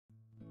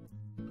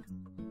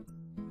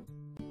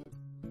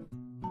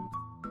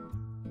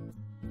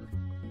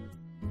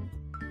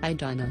Hi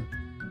Dinah.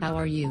 How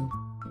are you?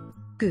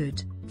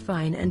 Good,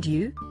 fine, and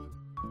you?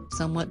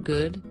 Somewhat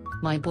good.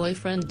 My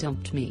boyfriend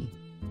dumped me.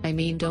 I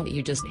mean, don't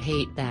you just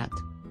hate that?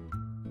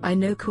 I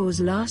know,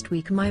 cause last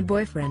week my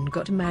boyfriend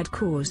got mad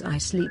cause I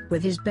sleep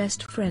with his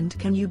best friend.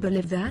 Can you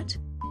believe that?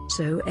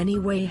 So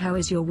anyway, how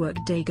is your work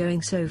day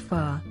going so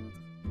far?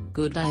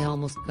 Good, I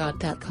almost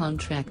got that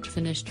contract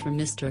finished for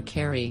Mr.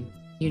 Carey.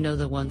 You know,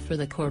 the one for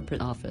the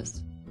corporate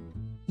office.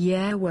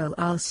 Yeah, well,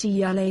 I'll see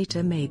ya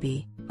later.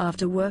 Maybe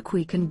after work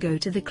we can go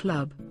to the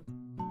club.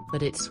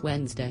 But it's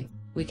Wednesday.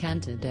 We can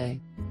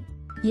today.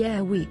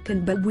 Yeah, we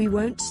can, but we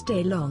won't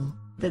stay long.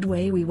 That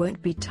way we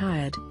won't be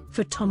tired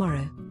for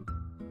tomorrow.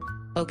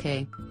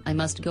 Okay, I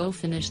must go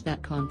finish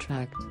that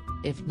contract.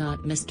 If not,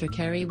 Mr.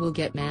 Carey will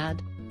get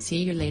mad.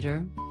 See you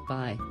later.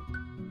 Bye.